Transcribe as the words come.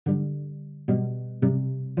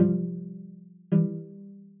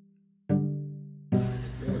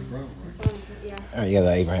Alright, you got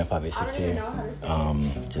the ABRAHAM586 here.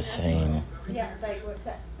 Just saying,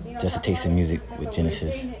 just a taste of music with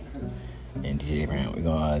Genesis and DJ Abraham. We're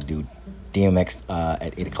gonna do DMX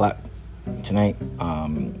at 8 o'clock tonight.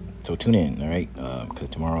 So tune in, alright? Because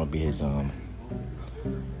tomorrow will be his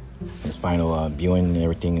final viewing and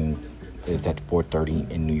everything, and it's at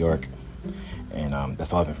 4:30 in New York. And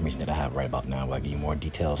that's all the information that I have right about now. But I'll give you more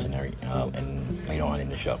details and later on in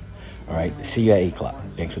the show. All right, see you at 8 o'clock.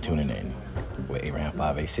 Thanks for tuning in with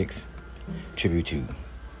ABRAHAM586, tribute to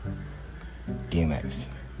DMX.